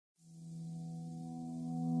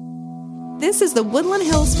This is the Woodland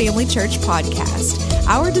Hills Family Church podcast.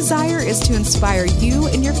 Our desire is to inspire you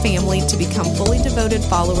and your family to become fully devoted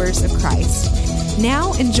followers of Christ.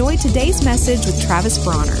 Now, enjoy today's message with Travis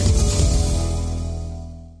Bronner.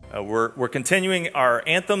 We're continuing our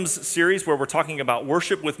Anthems series where we're talking about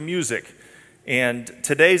worship with music. And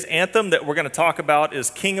today's anthem that we're going to talk about is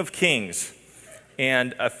King of Kings.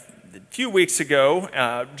 And a few weeks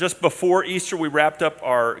ago, just before Easter, we wrapped up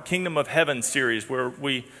our Kingdom of Heaven series where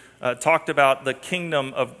we talked about the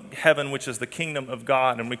kingdom of heaven, which is the kingdom of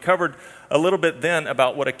God. And we covered a little bit then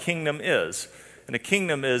about what a kingdom is. And a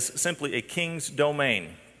kingdom is simply a king's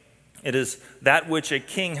domain. It is that which a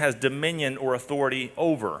king has dominion or authority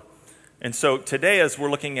over. And so today, as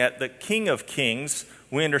we're looking at the King of Kings,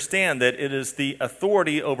 we understand that it is the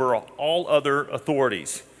authority over all other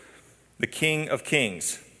authorities, the King of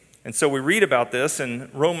Kings. And so we read about this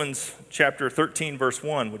in Romans chapter 13, verse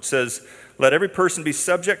 1, which says, "Let every person be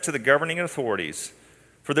subject to the governing authorities,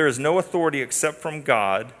 for there is no authority except from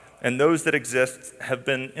God, and those that exist have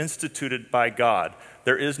been instituted by God."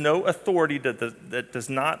 There is no authority that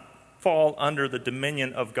does not fall under the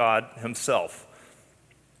dominion of God himself.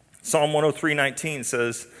 Psalm 103:19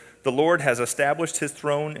 says, "The Lord has established his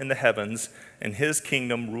throne in the heavens, and his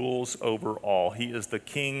kingdom rules over all." He is the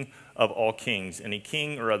King of all kings. Any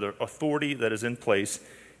king or other authority that is in place,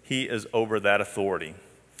 he is over that authority.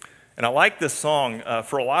 And I like this song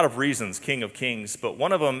for a lot of reasons, King of Kings, but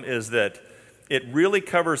one of them is that it really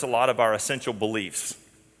covers a lot of our essential beliefs.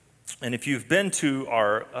 And if you've been to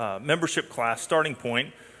our membership class, Starting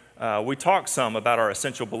Point, we talk some about our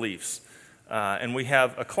essential beliefs. And we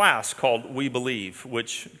have a class called We Believe,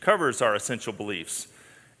 which covers our essential beliefs.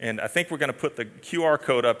 And I think we're going to put the QR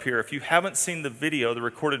code up here. If you haven't seen the video, the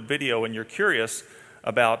recorded video, and you're curious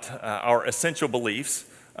about our essential beliefs,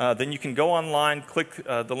 then you can go online, click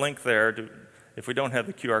the link there. If we don't have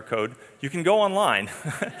the QR code, you can go online.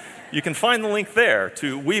 You can find the link there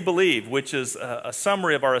to We Believe, which is a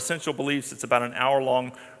summary of our essential beliefs. It's about an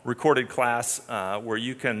hour-long recorded class where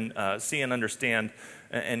you can see and understand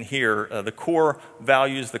and hear the core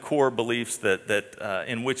values, the core beliefs that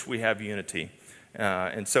in which we have unity.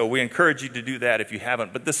 And so we encourage you to do that if you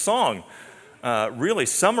haven't. But this song really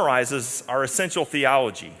summarizes our essential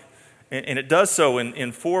theology. And it does so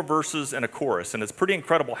in 4 verses and a chorus. And it's pretty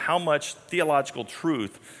incredible how much theological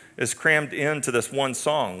truth is crammed into this one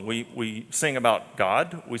song. We sing about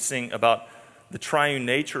God. We sing about the triune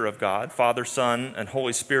nature of God, Father, Son, and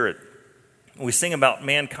Holy Spirit. We sing about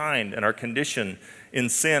mankind and our condition in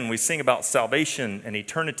sin. We sing about salvation and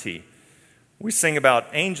eternity. We sing about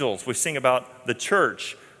angels. We sing about the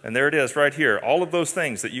church. And there it is right here. All of those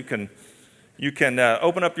things that you can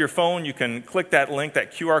open up your phone. You can click that link,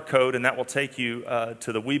 that QR code, and that will take you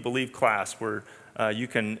to the We Believe class where you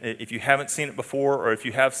can, if you haven't seen it before or if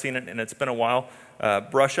you have seen it and it's been a while,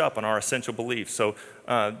 brush up on our essential beliefs. So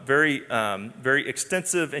very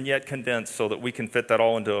extensive and yet condensed so that we can fit that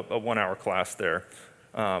all into a 1-hour class there.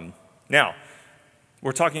 Now,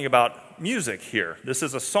 we're talking about music here. This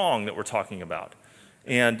is a song that we're talking about.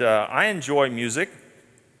 And I enjoy music.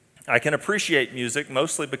 I can appreciate music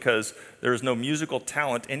mostly because there is no musical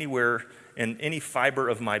talent anywhere in any fiber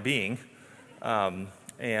of my being.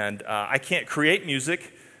 And I can't create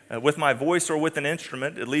music with my voice or with an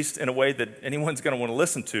instrument, at least in a way that anyone's going to want to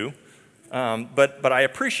listen to. But I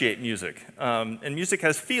appreciate music. And music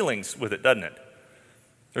has feelings with it, doesn't it?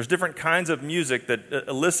 There's different kinds of music that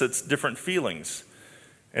elicits different feelings.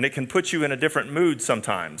 And it can put you in a different mood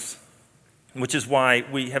sometimes, which is why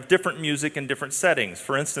we have different music in different settings.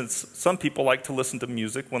 For instance, some people like to listen to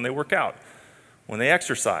music when they work out, when they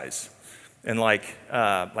exercise. And like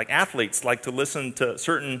athletes like to listen to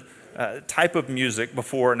certain type of music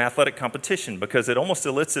before an athletic competition because it almost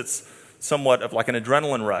elicits somewhat of like an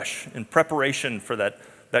adrenaline rush in preparation for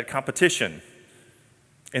that competition.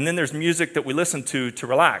 And then there's music that we listen to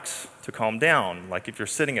relax, to calm down, like if you're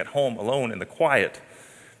sitting at home alone in the quiet,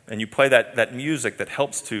 and you play that music that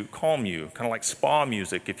helps to calm you, kind of like spa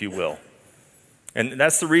music, if you will. And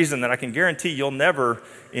that's the reason that I can guarantee you'll never,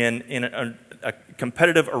 in a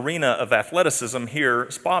competitive arena of athleticism,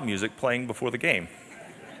 hear spa music playing before the game.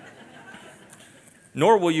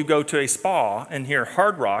 Nor will you go to a spa and hear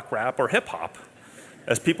hard rock, rap, or hip-hop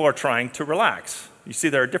as people are trying to relax. You see,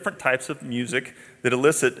 there are different types of music that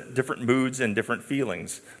elicit different moods and different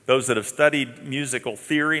feelings. Those that have studied musical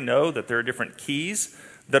theory know that there are different keys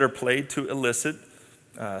that are played to elicit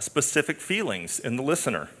specific feelings in the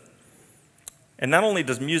listener. And not only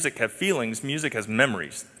does music have feelings, music has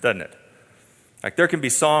memories, doesn't it? Like there can be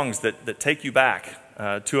songs that take you back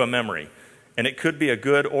to a memory, and it could be a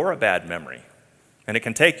good or a bad memory. And it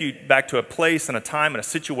can take you back to a place and a time and a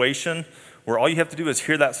situation where all you have to do is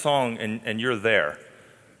hear that song and you're there.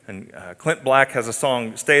 And Clint Black has a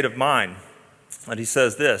song, State of Mind, and he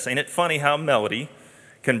says this: "Ain't it funny how melody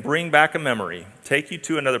can bring back a memory, take you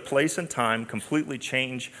to another place and time, completely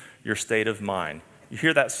change your state of mind." You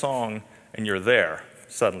hear that song and you're there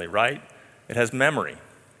suddenly, right? It has memory.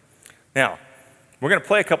 Now, we're going to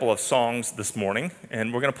play a couple of songs this morning,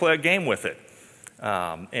 and we're going to play a game with it.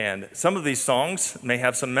 And some of these songs may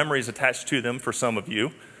have some memories attached to them for some of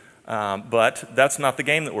you, but that's not the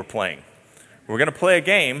game that we're playing. We're going to play a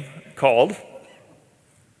game called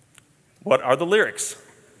What Are the Lyrics?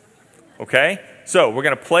 Okay? So we're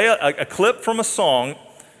going to play a clip from a song,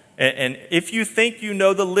 and if you think you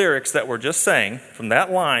know the lyrics that we're just saying, from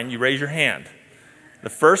that line, you raise your hand. The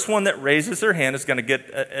first one that raises their hand is going to get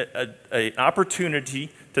an opportunity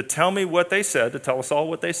to tell me what they said, to tell us all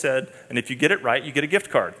what they said, and if you get it right, you get a gift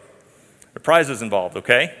card. The prize is involved,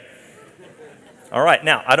 okay? All right,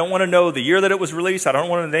 now, I don't want to know the year that it was released. I don't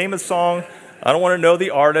want to name the song. I don't want to know the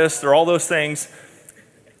artist or all those things.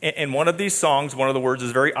 In one of these songs, one of the words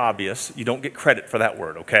is very obvious. You don't get credit for that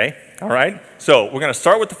word, okay? All right? So we're going to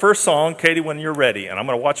start with the first song, Katie, when you're ready, and I'm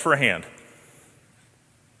going to watch for a hand.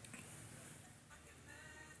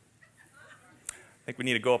 I think we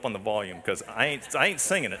need to go up on the volume because I ain't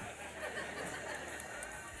singing it.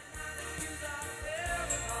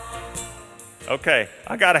 Okay,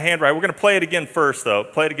 I got a hand right. We're going to play it again first, though.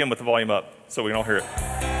 Play it again with the volume up so we can all hear it.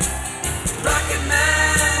 Rocket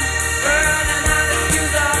Man, burning out the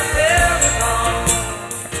fuse out of every home.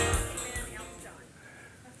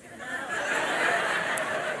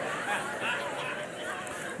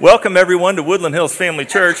 Welcome, everyone, to Woodland Hills Family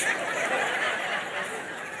Church.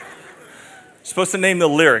 Supposed to name the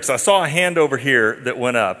lyrics. I saw a hand over here that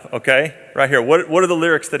went up, okay? Right here. What are the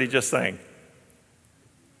lyrics that he just sang?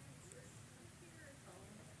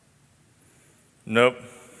 Nope.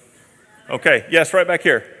 Okay, yes, right back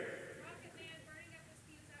here.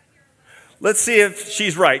 Let's see if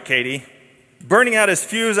she's right, Katie. Burning out his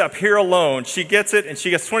fuse up here alone. She gets it, and she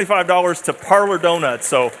gets $25 to Parlor Donuts.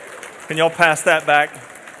 So can y'all pass that back?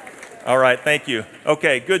 All right, thank you.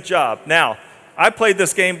 Okay, good job. Now, I played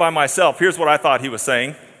this game by myself. Here's what I thought he was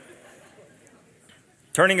saying.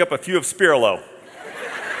 Turning up a few of Spirilo.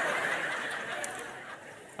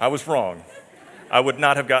 I was wrong. I would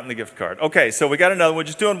not have gotten the gift card. Okay, so we got another one. We're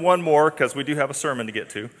just doing one more because we do have a sermon to get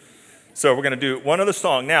to. So we're going to do one other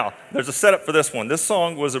song. Now, there's a setup for this one. This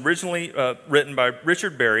song was originally written by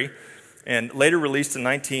Richard Berry and later released in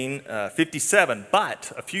 1957.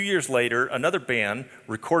 But a few years later, another band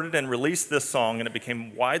recorded and released this song, and it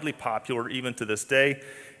became widely popular even to this day.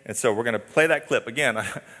 And so we're going to play that clip. Again, I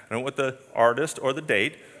don't know what the artist or the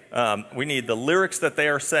date. We need the lyrics that they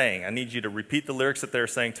are saying. I need you to repeat the lyrics that they're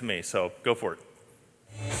saying to me. So go for it.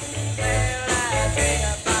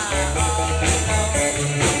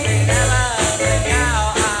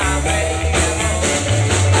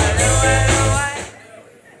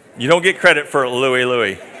 You don't get credit for Louie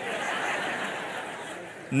Louie.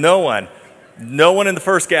 No one in the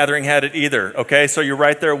first gathering had it either. Okay, so you're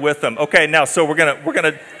right there with them. Okay, now so we're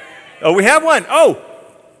gonna. Oh, we have one. Oh.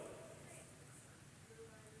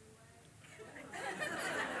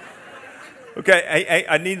 Okay,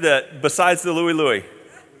 I need besides the Louie Louie.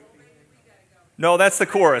 No, that's the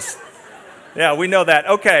chorus. Yeah, we know that.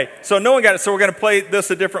 Okay, so no one got it. So we're going to play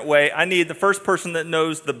this a different way. I need the first person that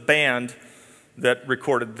knows the band that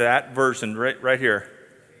recorded that version right here.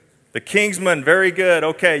 The Kingsmen, very good.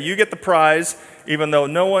 Okay, you get the prize, even though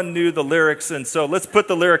no one knew the lyrics. And so let's put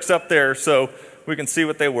the lyrics up there so we can see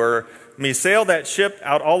what they were. Me sail that ship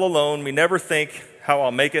out all alone. Me never think how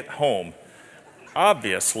I'll make it home.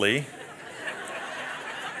 Obviously.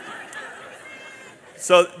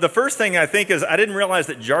 So the first thing I think is I didn't realize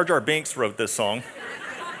that Jar Jar Binks wrote this song.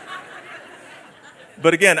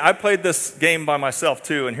 But again, I played this game by myself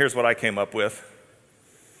too, and here's what I came up with.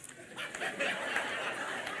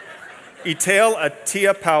 Etail a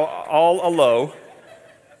tia pau all alo,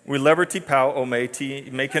 we leverty pau o me ti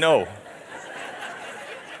making o.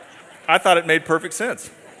 I thought it made perfect sense.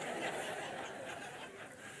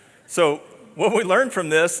 So what we learned from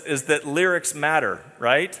this is that lyrics matter,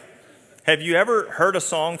 right? Have you ever heard a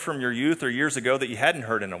song from your youth or years ago that you hadn't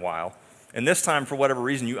heard in a while, and this time, for whatever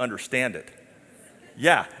reason, you understand it?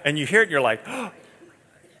 Yeah, and you hear it and you're like, oh,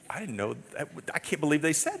 I didn't know that. I can't believe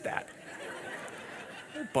they said that.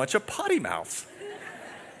 They're a bunch of potty mouths.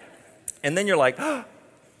 And then you're like, oh,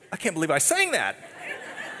 I can't believe I sang that.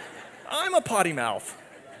 I'm a potty mouth.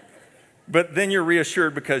 But then you're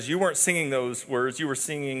reassured because you weren't singing those words. You were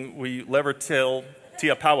singing, we lever till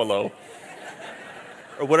tia paulo,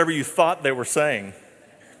 or whatever you thought they were saying.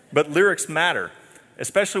 But lyrics matter.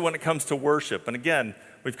 especially when it comes to worship. And again,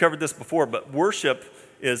 we've covered this before, but worship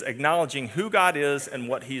is acknowledging who God is and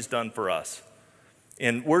what he's done for us.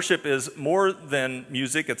 And worship is more than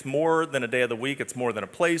music. It's more than a day of the week. It's more than a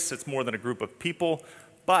place. It's more than a group of people.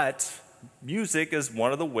 But music is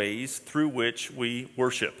one of the ways through which we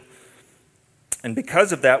worship. And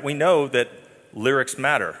because of that, we know that lyrics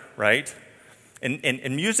matter, right?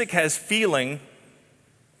 And music has feeling,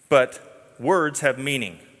 but words have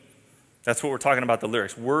meaning. That's what we're talking about, the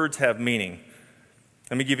lyrics. Words have meaning.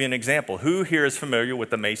 Let me give you an example. Who here is familiar with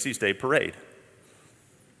the Macy's Day Parade?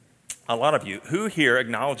 A lot of you. Who here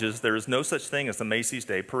acknowledges there is no such thing as the Macy's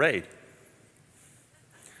Day Parade?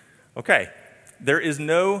 Okay. There is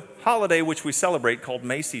no holiday which we celebrate called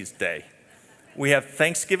Macy's Day. We have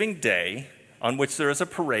Thanksgiving Day, on which there is a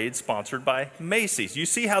parade sponsored by Macy's. You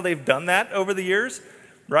see how they've done that over the years,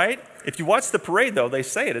 right? If you watch the parade, though, they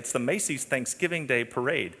say it's the Macy's Thanksgiving Day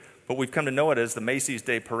Parade. But we've come to know it as the Macy's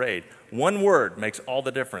Day Parade. One word makes all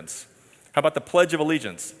the difference. How about the Pledge of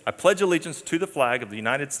Allegiance? I pledge allegiance to the flag of the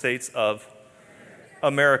United States of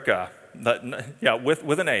America.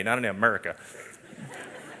 With an A, not an M, America.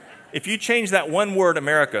 If you change that one word,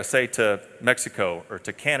 America, say to Mexico or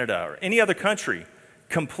to Canada or any other country,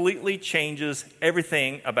 completely changes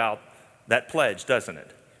everything about that pledge, doesn't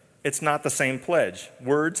it? It's not the same pledge.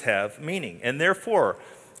 Words have meaning. And therefore,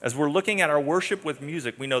 as we're looking at our worship with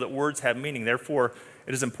music, we know that words have meaning. Therefore,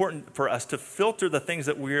 it is important for us to filter the things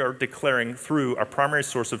that we are declaring through our primary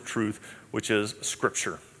source of truth, which is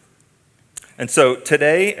Scripture. And so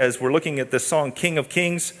today, as we're looking at this song, King of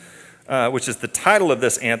Kings, which is the title of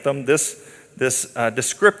this anthem, this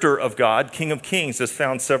descriptor of God, King of Kings, is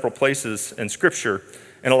found several places in Scripture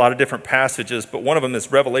in a lot of different passages, but one of them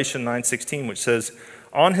is Revelation 9:16, which says,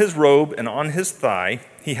 "On his robe and on his thigh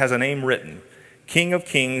he has a name written, King of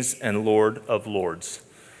Kings and Lord of Lords."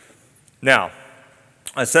 Now,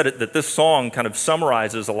 I said that this song kind of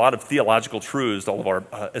summarizes a lot of theological truths, all of our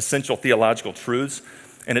essential theological truths,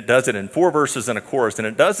 and it does it in 4 verses and a chorus, and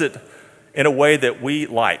it does it in a way that we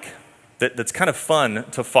like, that's kind of fun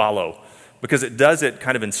to follow, because it does it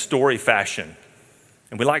kind of in story fashion.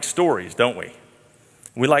 And we like stories, don't we?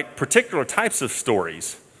 We like particular types of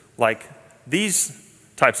stories, like these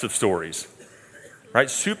types of stories, right?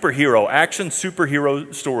 Action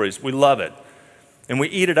superhero stories. We love it. And we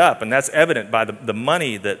eat it up, and that's evident by the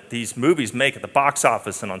money that these movies make at the box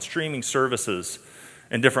office and on streaming services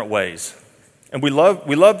in different ways. And we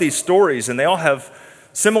love these stories, and they all have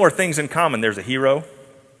similar things in common. There's a hero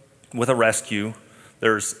with a rescue.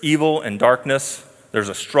 There's evil and darkness. There's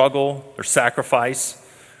a struggle. There's sacrifice.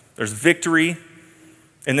 There's victory.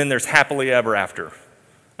 And then there's happily ever after.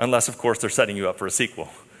 Unless, of course, they're setting you up for a sequel,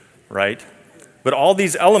 right? But all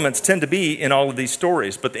these elements tend to be in all of these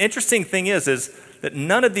stories. But the interesting thing is that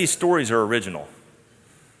none of these stories are original.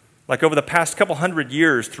 Like over the past couple hundred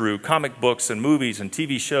years, through comic books and movies and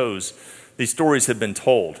TV shows, these stories have been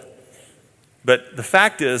told. But the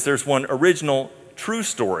fact is, there's one original true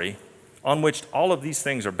story on which all of these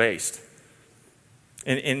things are based.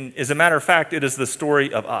 And as a matter of fact, it is the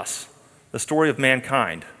story of us, the story of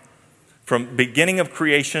mankind, from beginning of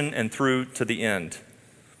creation and through to the end.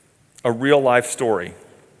 A real life story.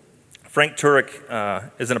 Frank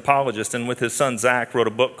Turek is an apologist, and with his son Zach wrote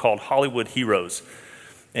a book called Hollywood Heroes.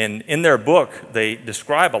 And in their book, they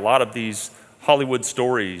describe a lot of these Hollywood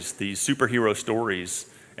stories, these superhero stories,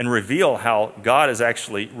 and reveal how God is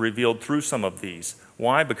actually revealed through some of these.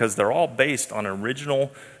 Why? Because they're all based on an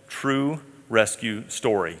original, true rescue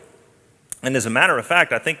story. And as a matter of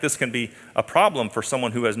fact, I think this can be a problem for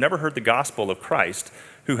someone who has never heard the gospel of Christ,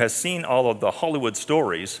 who has seen all of the Hollywood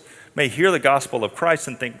stories, may hear the gospel of Christ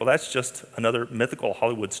and think, well, that's just another mythical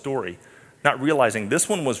Hollywood story, not realizing this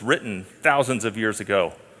one was written thousands of years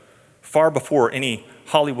ago, far before any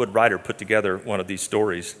Hollywood writer put together one of these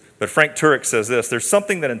stories. But Frank Turek says this: there's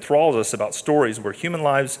something that enthralls us about stories where human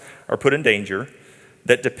lives are put in danger,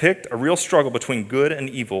 that depict a real struggle between good and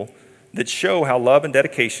evil, that show how love and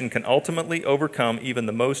dedication can ultimately overcome even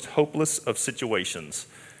the most hopeless of situations.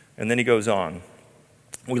 And then he goes on.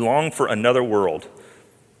 We long for another world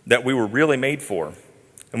that we were really made for,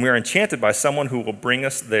 and we are enchanted by someone who will bring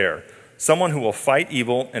us there, someone who will fight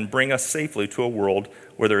evil and bring us safely to a world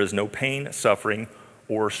where there is no pain, suffering,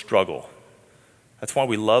 or struggle. That's why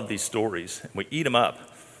we love these stories. We eat them up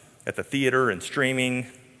at the theater and streaming.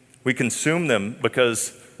 We consume them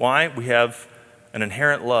because, why? We have an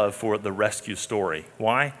inherent love for the rescue story.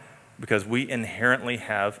 Why? Because we inherently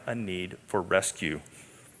have a need for rescue.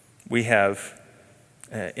 We have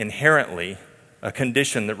inherently a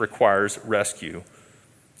condition that requires rescue.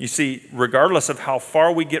 You see, regardless of how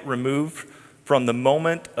far we get removed from the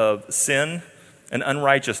moment of sin and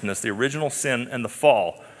unrighteousness, the original sin and the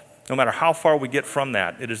fall. No matter how far we get from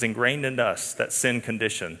that, it is ingrained in us, that sin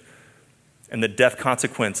condition, and the death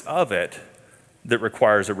consequence of it that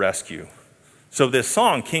requires a rescue. So this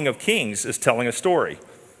song, King of Kings, is telling a story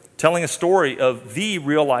of the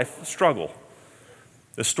real-life struggle,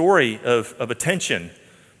 the story of a tension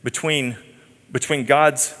between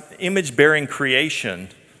God's image-bearing creation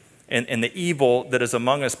and the evil that is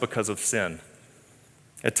among us because of sin.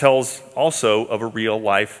 It tells also of a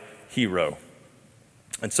real-life hero.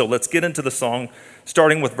 And so let's get into the song,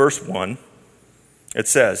 starting with verse 1. It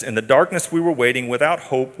says, "In the darkness we were waiting, without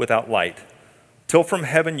hope, without light. Till from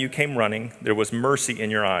heaven you came running, there was mercy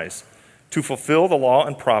in your eyes. To fulfill the law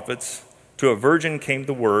and prophets, to a virgin came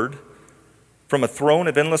the word, from a throne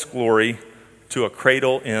of endless glory to a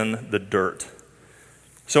cradle in the dirt."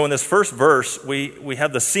 So in this first verse, we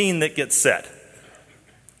have the scene that gets set.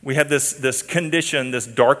 We have this condition, this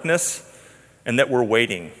darkness, and that we're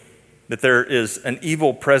waiting, that there is an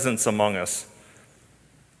evil presence among us,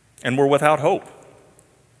 and we're without hope.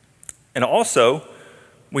 And also,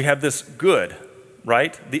 we have this good,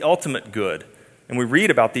 right? The ultimate good. And we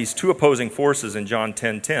read about these two opposing forces in John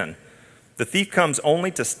 10:10. The thief comes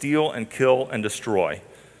only to steal and kill and destroy.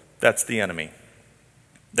 That's the enemy.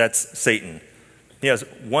 That's Satan. He has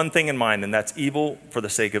one thing in mind, and that's evil for the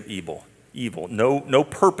sake of evil. Evil. No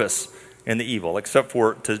purpose in the evil except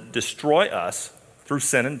for to destroy us through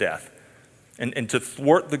sin and death and to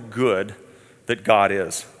thwart the good that God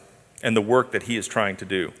is and the work that he is trying to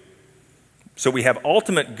do. So we have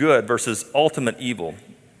ultimate good versus ultimate evil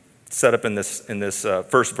set up in this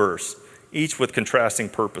first verse, each with contrasting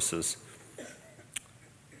purposes.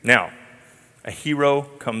 Now, a hero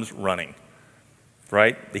comes running,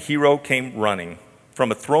 right? The hero came running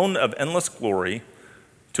from a throne of endless glory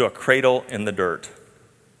to a cradle in the dirt.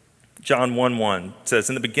 John 1:1 says,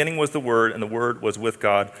 "In the beginning was the Word, and the Word was with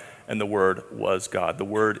God, and the Word was God." The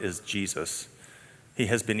Word is Jesus. He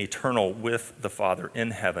has been eternal with the Father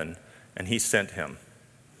in heaven, and he sent him.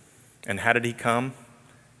 And how did he come?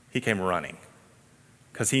 He came running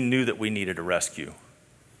because he knew that we needed a rescue.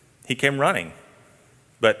 He came running,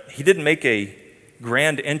 but he didn't make a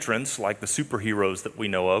grand entrance like the superheroes that we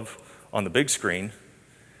know of on the big screen.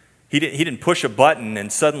 He didn't push a button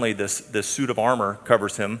and suddenly this suit of armor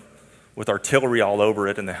covers him with artillery all over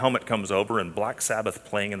it, and the helmet comes over and Black Sabbath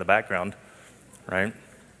playing in the background, right?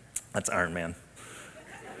 That's Iron Man.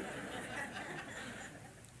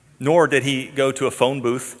 Nor did he go to a phone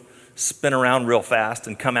booth, spin around real fast,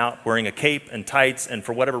 and come out wearing a cape and tights and,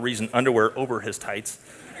 for whatever reason, underwear over his tights.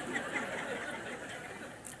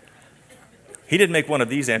 He didn't make one of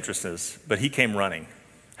these entrances, but he came running.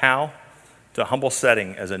 How? To a humble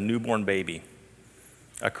setting as a newborn baby,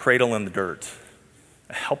 a cradle in the dirt,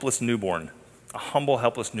 a helpless newborn, a humble,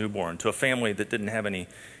 helpless newborn, to a family that didn't have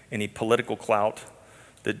any political clout,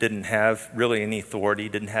 that didn't have really any authority,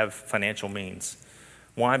 didn't have financial means.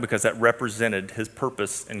 Why? Because that represented his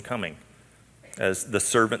purpose in coming as the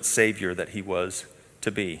servant savior that he was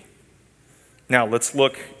to be. Now let's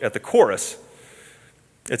look at the chorus.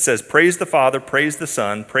 It says, "Praise the Father, praise the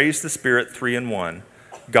Son, praise the Spirit, three in one.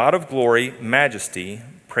 God of glory, majesty,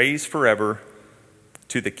 praise forever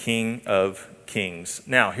to the King of Kings."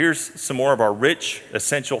 Now, here's some more of our rich,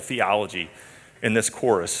 essential theology in this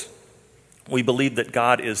chorus. We believe that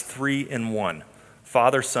God is three in one,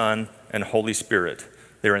 Father, Son, and Holy Spirit.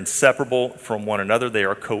 They're inseparable from one another. They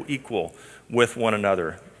are co-equal with one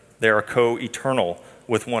another. They are co-eternal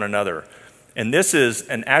with one another. And this is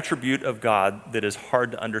an attribute of God that is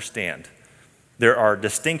hard to understand. There are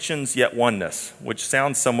distinctions yet oneness, which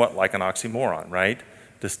sounds somewhat like an oxymoron, right?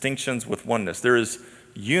 Distinctions with oneness. There is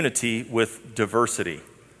unity with diversity.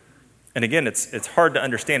 And again, it's hard to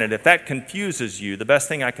understand it. If that confuses you, the best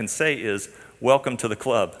thing I can say is welcome to the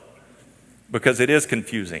club, because it is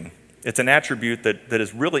confusing. It's an attribute that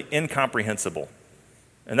is really incomprehensible.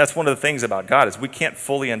 And that's one of the things about God is we can't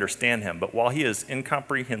fully understand him, but while he is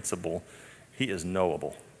incomprehensible, he is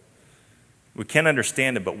knowable. We can't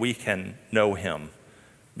understand him, but we can know him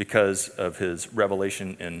because of his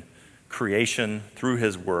revelation in creation, through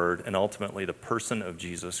his word, and ultimately the person of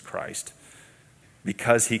Jesus Christ.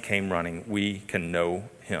 Because he came running, we can know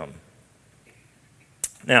him.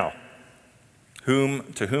 Now,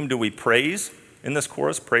 to whom do we praise in this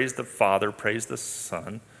chorus? Praise the Father, praise the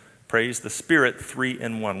Son, praise the Spirit, three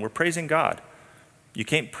in one. We're praising God. You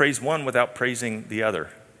can't praise one without praising the other.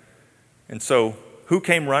 And so, who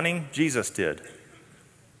came running? Jesus did.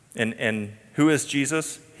 And who is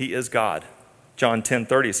Jesus? He is God. John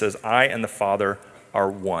 10:30 says, "I and the Father are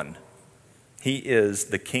one." He is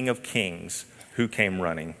the King of Kings who came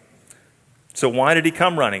running. So why did he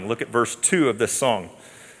come running? Look at verse 2 of this song.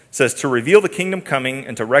 It says, to reveal the kingdom coming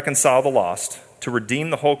and to reconcile the lost, to redeem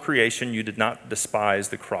the whole creation, you did not despise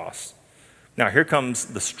the cross. Now here comes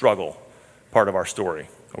the struggle part of our story,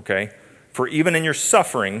 okay? For even in your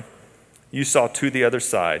suffering, you saw to the other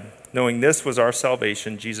side. Knowing this was our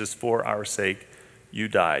salvation, Jesus, for our sake, you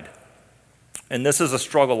died. And this is a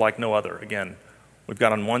struggle like no other. Again, we've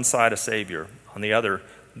got on one side a Savior, on the other,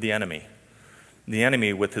 the enemy. The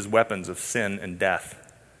enemy with his weapons of sin and death.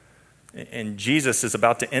 And Jesus is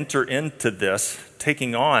about to enter into this,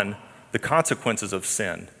 taking on the consequences of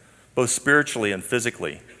sin, both spiritually and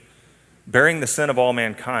physically, bearing the sin of all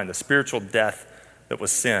mankind, the spiritual death that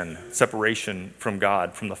was sin, separation from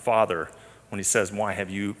God, from the Father, when he says, why have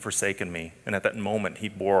you forsaken me? And at that moment, he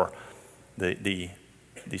bore the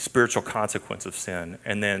spiritual consequence of sin,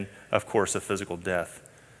 and then, of course, a physical death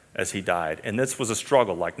as he died. And this was a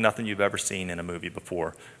struggle like nothing you've ever seen in a movie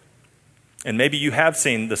before. And maybe you have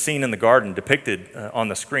seen the scene in the garden depicted on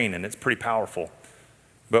the screen, and it's pretty powerful.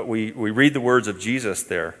 But we read the words of Jesus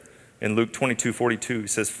there in Luke 22:42. He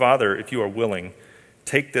says, Father, if you are willing,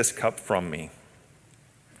 take this cup from me.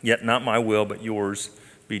 Yet not my will, but yours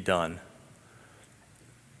be done.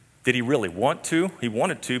 Did he really want to? He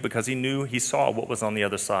wanted to because he saw what was on the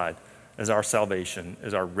other side as our salvation,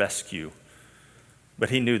 as our rescue. But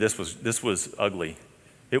he knew this was ugly.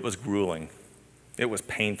 It was grueling. It was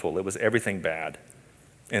painful. It was everything bad.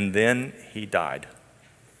 And then he died.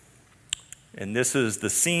 And this is the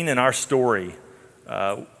scene in our story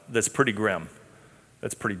that's pretty grim.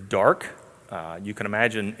 That's pretty dark. You can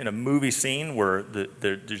imagine in a movie scene where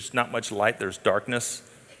there's not much light, there's darkness.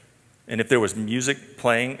 And if there was music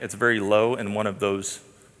playing, it's very low in one of those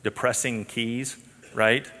depressing keys,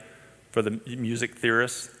 right? For the music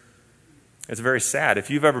theorists. It's very sad. If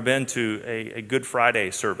you've ever been to a Good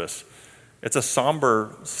Friday service, it's a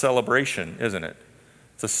somber celebration, isn't it?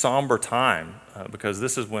 It's a somber time because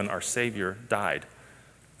this is when our Savior died.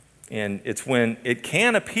 And it's when it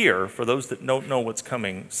can appear, for those that don't know what's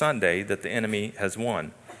coming Sunday, that the enemy has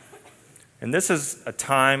won. And this is a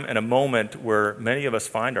time and a moment where many of us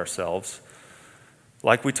find ourselves,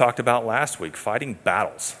 like we talked about last week, fighting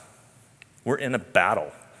battles. We're in a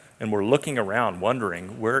battle, and we're looking around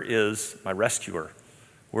wondering, where is my rescuer?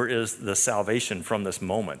 Where is the salvation from this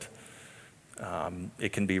moment?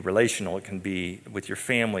 It can be relational, it can be with your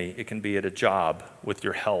family, it can be at a job, with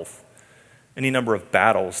your health. Any number of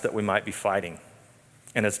battles that we might be fighting.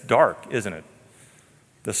 And it's dark, isn't it?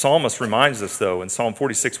 The psalmist reminds us, though, in Psalm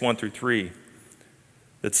 46, 1-3,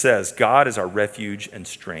 that says, God is our refuge and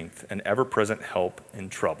strength, an ever-present help in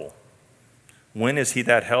trouble. When is he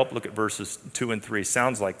that help? Look at verses 2 and 3.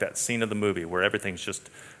 Sounds like that scene of the movie where everything's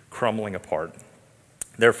just crumbling apart.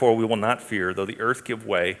 Therefore we will not fear, though the earth give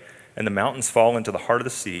way, and the mountains fall into the heart of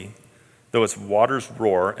the sea, though its waters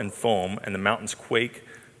roar and foam, and the mountains quake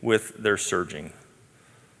with their surging.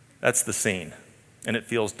 That's the scene, and it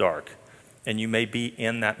feels dark. And you may be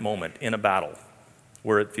in that moment, in a battle,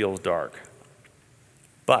 where it feels dark.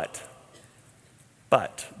 But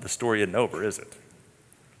the story isn't over, is it?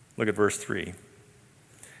 Look at verse 3.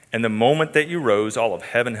 And the moment that you rose, all of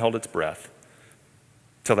heaven held its breath,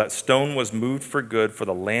 till that stone was moved for good, for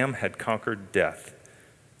the Lamb had conquered death.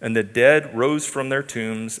 And the dead rose from their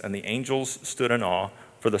tombs, and the angels stood in awe,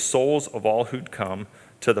 for the souls of all who'd come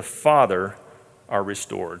to the Father are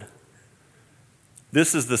restored.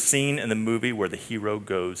 This is the scene in the movie where the hero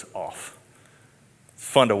goes off. It's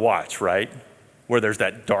fun to watch, right? Where there's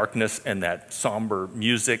that darkness and that somber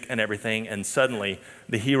music and everything, and suddenly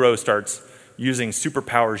the hero starts using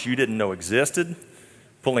superpowers you didn't know existed,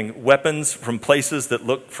 pulling weapons from places that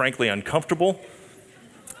look frankly uncomfortable,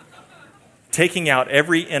 taking out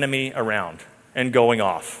every enemy around and going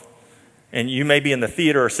off. And you may be in the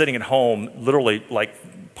theater or sitting at home, literally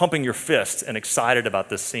like pumping your fists and excited about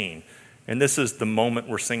this scene. And this is the moment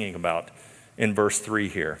we're singing about in verse 3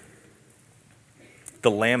 here.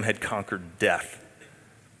 The Lamb had conquered death.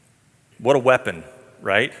 What a weapon,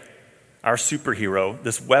 right? Our superhero,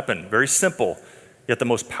 this weapon, very simple, yet the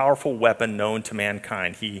most powerful weapon known to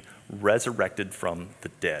mankind. He resurrected from the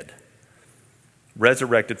dead.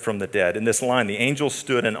 Resurrected from the dead. In this line, the angels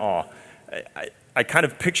stood in awe. I kind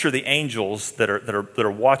of picture the angels that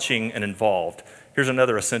are watching and involved. Here's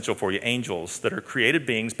another essential for you. Angels that are created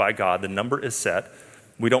beings by God. The number is set.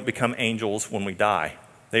 We don't become angels when we die.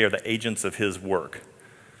 They are the agents of his work.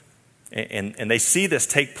 And they see this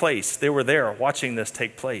take place. They were there watching this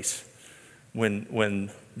take place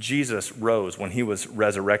when Jesus rose, when he was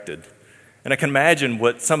resurrected. And I can imagine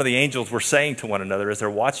what some of the angels were saying to one another as they're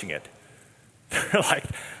watching it. They're like,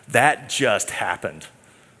 that just happened,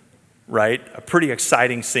 right? A pretty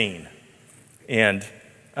exciting scene. And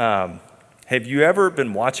have you ever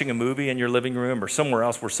been watching a movie in your living room or somewhere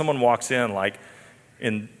else where someone walks in, like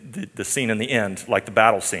in the scene in the end, like the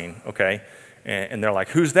battle scene, okay? And they're like,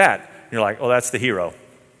 who's that? And you're like, oh, that's the hero.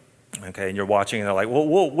 Okay, and you're watching, and they're like,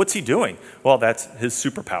 well, what's he doing? Well, that's his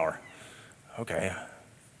superpower. Okay.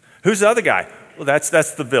 Who's the other guy? Well, that's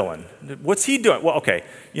the villain. What's he doing? Well, okay,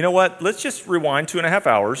 you know what? Let's just rewind 2.5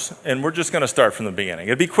 hours, and we're just going to start from the beginning.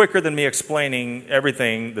 It'd be quicker than me explaining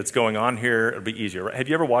everything that's going on here. It'll be easier. Have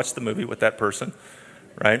you ever watched the movie with that person?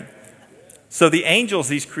 Right? So the angels,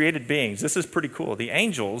 these created beings, this is pretty cool. The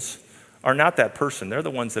angels are not that person. They're the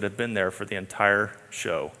ones that have been there for the entire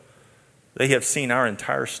show. They have seen our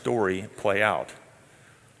entire story play out.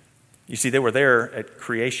 You see, they were there at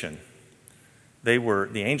creation.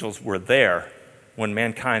 The angels were there when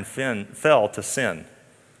mankind fell to sin.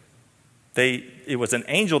 It was an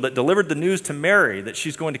angel that delivered the news to Mary that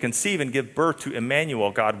she's going to conceive and give birth to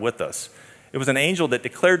Emmanuel, God with us. It was an angel that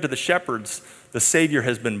declared to the shepherds, the Savior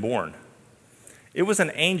has been born. It was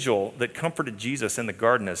an angel that comforted Jesus in the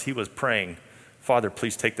garden as he was praying, Father,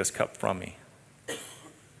 please take this cup from me.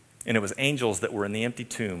 And it was angels that were in the empty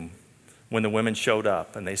tomb when the women showed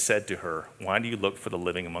up and they said to her, why do you look for the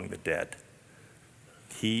living among the dead?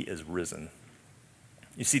 He is risen.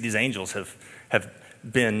 You see, these angels have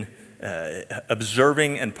been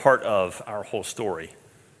observing and part of our whole story.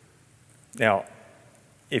 Now,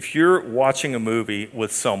 if you're watching a movie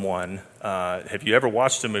with someone, have you ever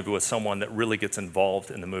watched a movie with someone that really gets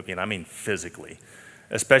involved in the movie? And I mean physically,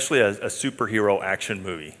 especially a superhero action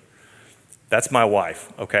movie. That's my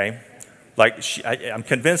wife, okay? Like, I'm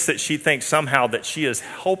convinced that she thinks somehow that she is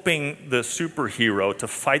helping the superhero to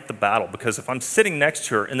fight the battle, because if I'm sitting next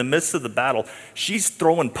to her in the midst of the battle, she's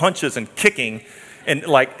throwing punches and kicking and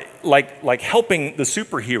like helping the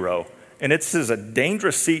superhero. And this is a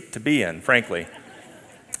dangerous seat to be in, frankly.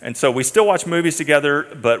 And so we still watch movies together,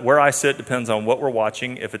 but where I sit depends on what we're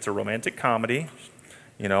watching. If it's a romantic comedy,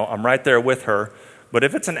 I'm right there with her. But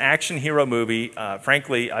if it's an action hero movie,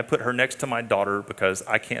 frankly, I put her next to my daughter because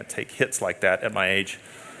I can't take hits like that at my age.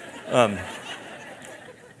 And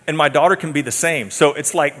my daughter can be the same. So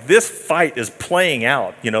it's like this fight is playing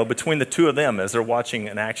out, between the two of them as they're watching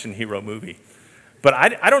an action hero movie. But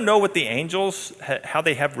I don't know what the angels, how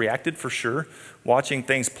they have reacted for sure, watching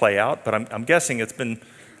things play out. But I'm guessing it's been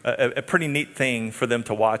a pretty neat thing for them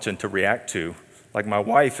to watch and to react to. Like my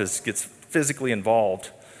wife gets physically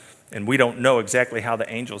involved. And we don't know exactly how the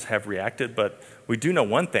angels have reacted, but we do know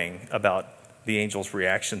one thing about the angels'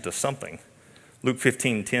 reaction to something. Luke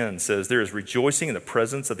 15:10 says, there is rejoicing in the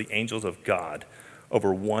presence of the angels of God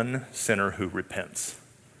over one sinner who repents.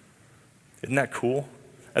 Isn't that cool?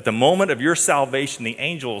 At the moment of your salvation, the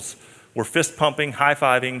angels were fist pumping,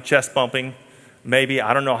 high-fiving, chest bumping. Maybe,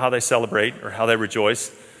 I don't know how they celebrate or how they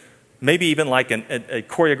rejoice. Maybe even like a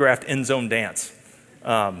choreographed end zone dance,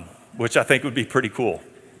 which I think would be pretty cool.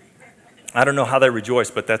 I don't know how they rejoice,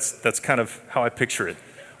 but that's kind of how I picture it.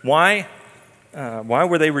 Why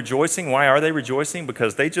were they rejoicing? Why are they rejoicing?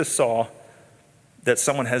 Because they just saw that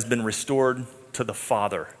someone has been restored to the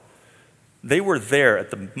Father. They were there at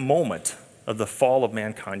the moment of the fall of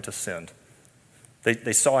mankind to sin.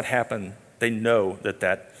 They saw it happen. They know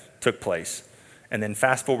that took place. And then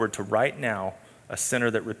fast forward to right now, a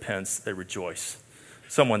sinner that repents, they rejoice.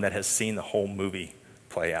 Someone that has seen the whole movie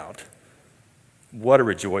play out. What a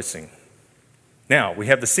rejoicing. Now, we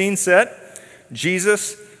have the scene set.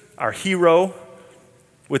 Jesus, our hero,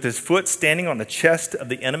 with his foot standing on the chest of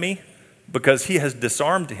the enemy because he has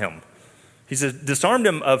disarmed him. He's disarmed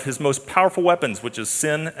him of his most powerful weapons, which is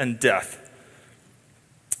sin and death.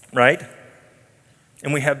 Right?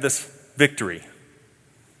 And we have this victory.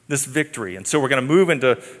 This victory. And so we're going to move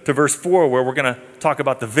into verse 4 where we're going to talk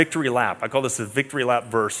about the victory lap. I call this the victory lap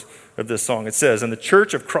verse of this song. It says, and the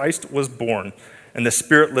church of Christ was born, and the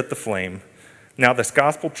Spirit lit the flame. Now this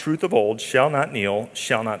gospel truth of old shall not kneel,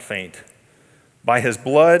 shall not faint. By his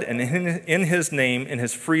blood and in his name, in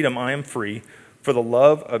his freedom I am free, for the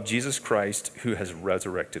love of Jesus Christ who has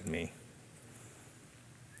resurrected me.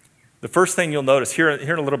 The first thing you'll notice here in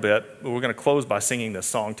a little bit, we're going to close by singing this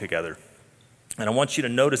song together. And I want you to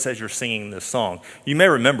notice as you're singing this song, you may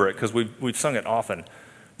remember it because we've sung it often,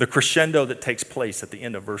 the crescendo that takes place at the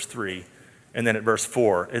end of verse 3 and then at verse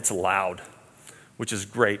 4, it's loud, which is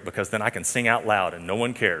great because then I can sing out loud and no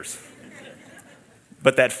one cares.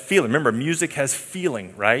 But that feeling, remember, music has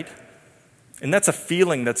feeling, right? And that's a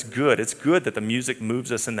feeling that's good. It's good that the music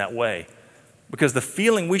moves us in that way because the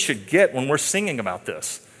feeling we should get when we're singing about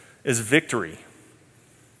this is victory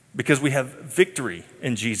because we have victory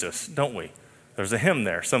in Jesus, don't we? There's a hymn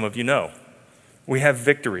there, some of you know. We have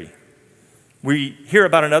victory. We hear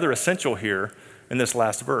about another essential here in this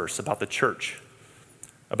last verse about the church,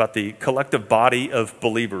 about the collective body of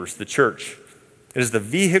believers, the church. It is the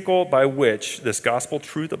vehicle by which this gospel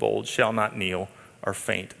truth of old shall not kneel or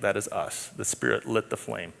faint. That is us. The Spirit lit the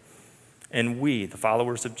flame. And we, the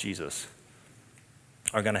followers of Jesus,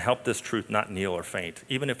 are going to help this truth not kneel or faint.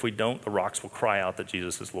 Even if we don't, the rocks will cry out that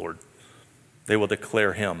Jesus is Lord. They will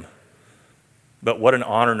declare him. But what an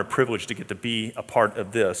honor and a privilege to get to be a part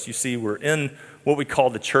of this. You see, we're in what we call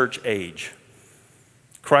the church age.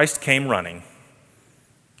 Christ came running.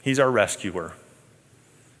 He's our rescuer.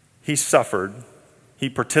 He suffered. He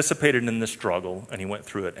participated in the struggle, and he went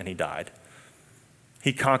through it, and he died.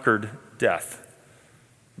 He conquered death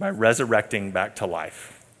by resurrecting back to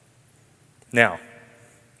life. Now,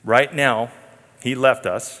 right now, he left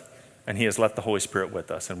us, and he has left the Holy Spirit with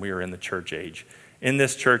us, and we are in the church age. In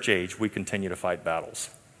this church age, we continue to fight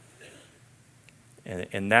battles.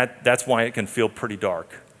 And that's why it can feel pretty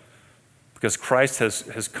dark, because Christ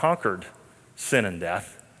has conquered sin and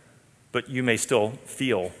death, but you may still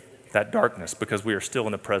feel that darkness because we are still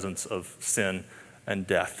in the presence of sin and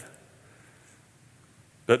death.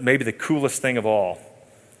 But maybe the coolest thing of all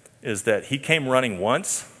is that he came running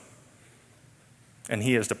once, and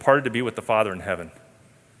he has departed to be with the Father in heaven.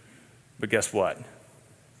 But guess what?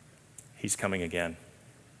 He's coming again.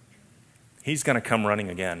 He's going to come running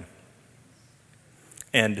again.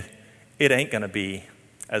 And it ain't going to be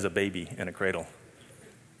as a baby in a cradle.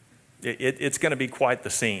 It's going to be quite the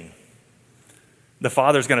scene. The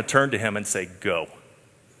Father's going to turn to him and say, go.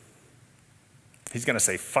 He's going to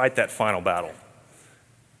say, fight that final battle.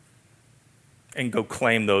 And go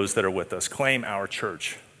claim those that are with us. Claim our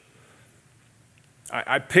church.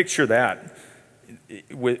 I picture that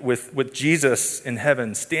with Jesus in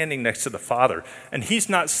heaven standing next to the Father. And he's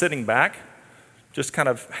not sitting back, just kind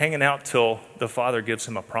of hanging out till the Father gives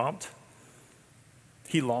him a prompt.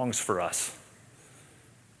 He longs for us.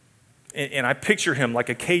 And I picture him like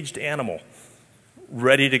a caged animal,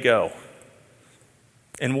 ready to go.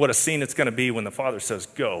 And what a scene it's going to be when the Father says,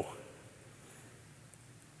 go.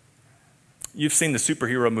 You've seen the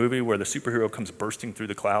superhero movie where the superhero comes bursting through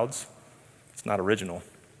the clouds. It's not original.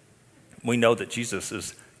 We know that Jesus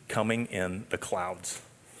is coming in the clouds.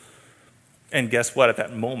 And guess what? At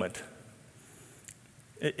that moment,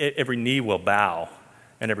 every knee will bow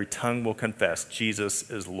and every tongue will confess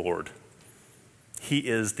Jesus is Lord. He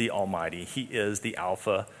is the Almighty. He is the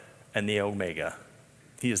Alpha and the Omega.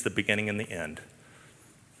 He is the beginning and the end.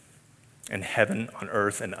 And heaven on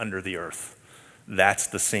earth and under the earth. That's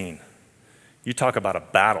the scene. You talk about a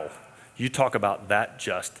battle. You talk about that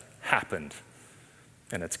just happened.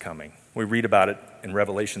 And it's coming. We read about it in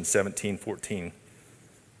Revelation 17:14. It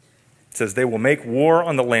says, they will make war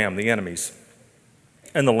on the Lamb, the enemies,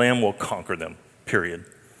 and the Lamb will conquer them, period.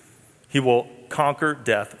 He will conquer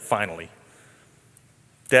death finally.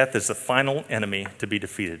 Death is the final enemy to be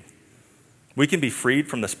defeated. We can be freed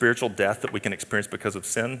from the spiritual death that we can experience because of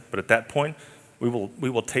sin, but at that point, we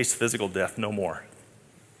will taste physical death no more.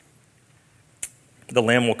 The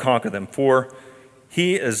Lamb will conquer them, for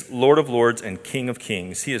he is Lord of lords and King of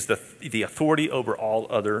kings. He is the authority over all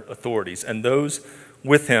other authorities, and those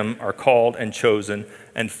with him are called and chosen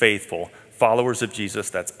and faithful. Followers of Jesus,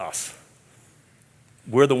 that's us.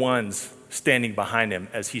 We're the ones standing behind him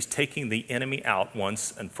as he's taking the enemy out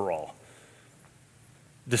once and for all.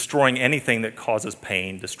 Destroying anything that causes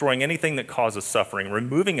pain, destroying anything that causes suffering,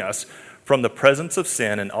 removing us from the presence of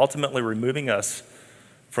sin, and ultimately removing us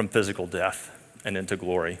from physical death and into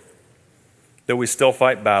glory. Though we still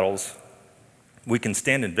fight battles, we can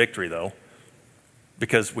stand in victory, though,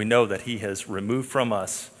 because we know that he has removed from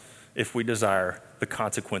us, if we desire, the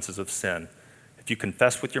consequences of sin. If you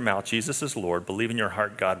confess with your mouth Jesus is Lord, believe in your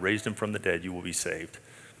heart God raised him from the dead, you will be saved.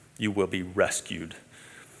 You will be rescued.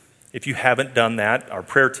 If you haven't done that, our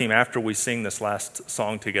prayer team, after we sing this last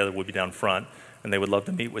song together, will be down front, and they would love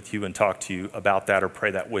to meet with you and talk to you about that or pray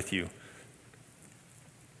that with you.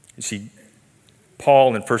 You see,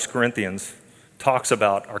 Paul in 1 Corinthians talks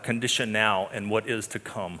about our condition now and what is to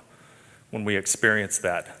come when we experience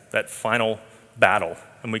that final battle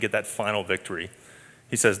and we get that final victory.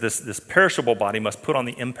 He says this perishable body must put on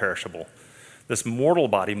the imperishable. This mortal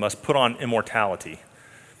body must put on immortality.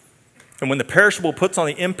 And when the perishable puts on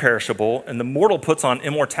the imperishable and the mortal puts on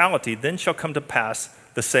immortality, then shall come to pass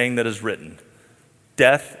the saying that is written,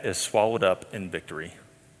 death is swallowed up in victory.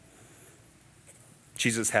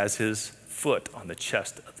 Jesus has his foot on the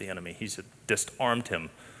chest of the enemy. He's disarmed him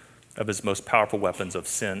of his most powerful weapons of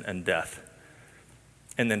sin and death.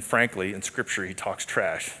 And then frankly, in Scripture, he talks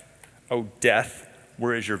trash. Oh, death,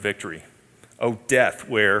 where is your victory? Oh, death,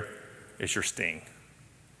 where is your sting?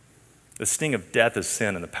 The sting of death is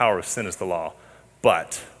sin, and the power of sin is the law.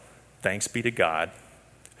 But thanks be to God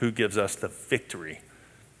who gives us the victory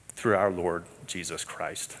through our Lord Jesus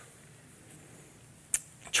Christ.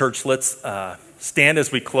 Church, let's stand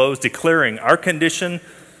as we close, declaring our condition,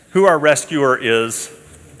 who our rescuer is,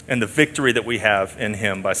 and the victory that we have in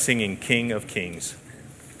him by singing King of Kings.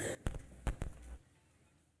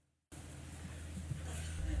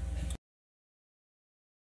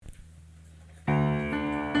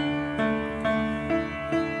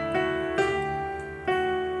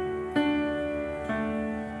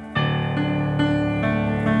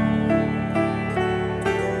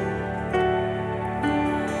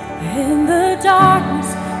 In the darkness,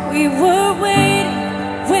 we were waiting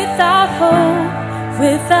without hope,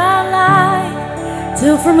 without light,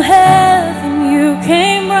 till from heaven you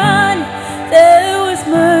came running. There was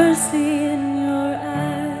mercy in your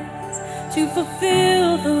eyes to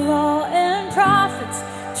fulfill the law and prophets.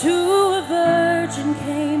 To a virgin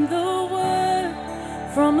came the word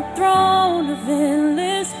from a throne of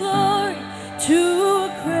endless glory to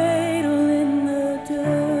a cradle in the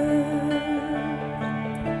dirt.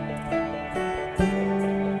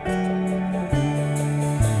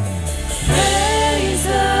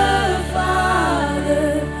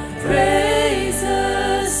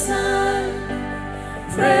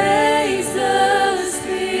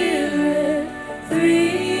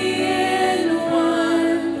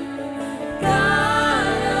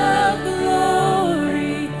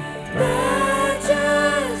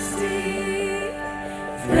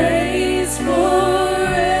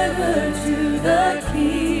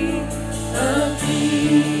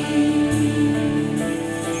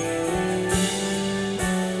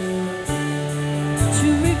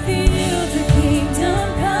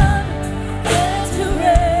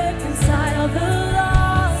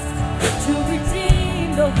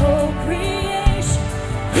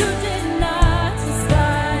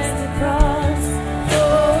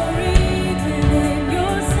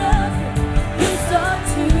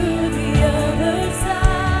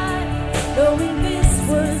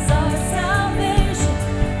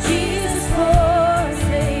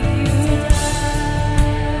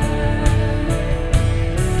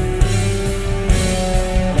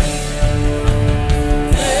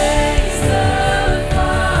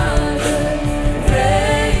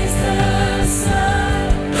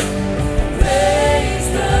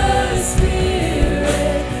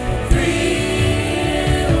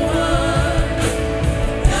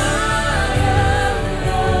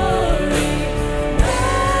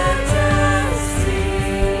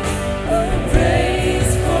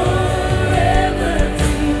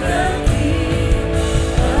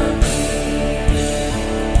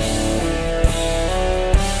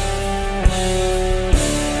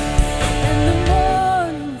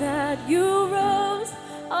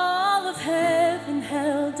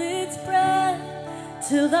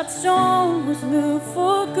 Till that stone was moved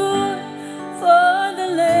for good, for the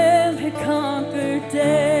Lamb had conquered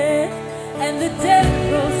death, and the dead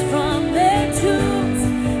rose from their tombs,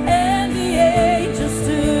 and the angels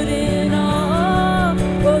stood in awe,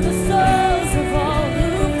 for the souls of all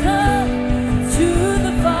who come to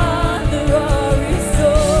the Father are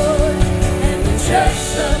restored, and the church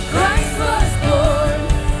of Christ was born,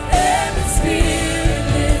 and the Spirit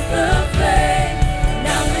lit the flame.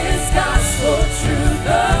 Now this gospel truth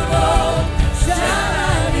of all shall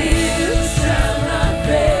not heal, shall not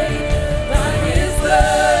fade, by His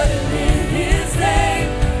blood and in His name.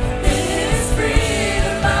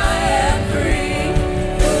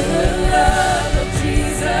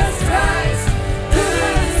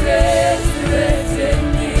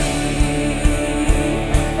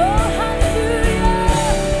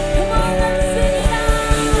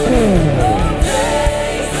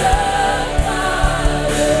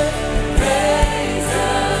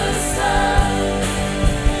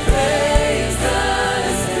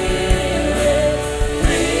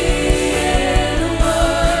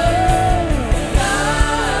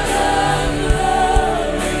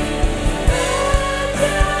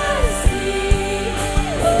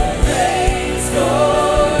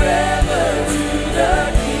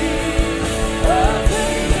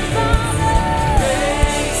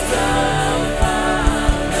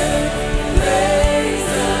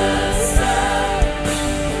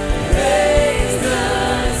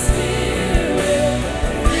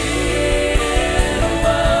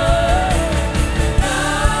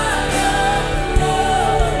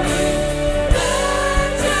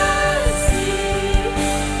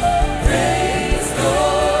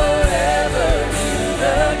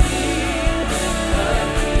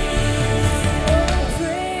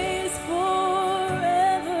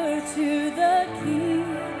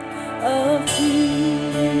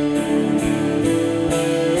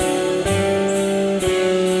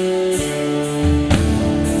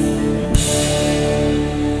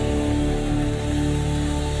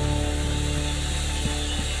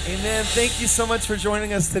 Amen. Thank you so much for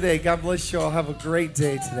joining us today. God bless you all. Have a great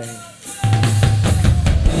day today.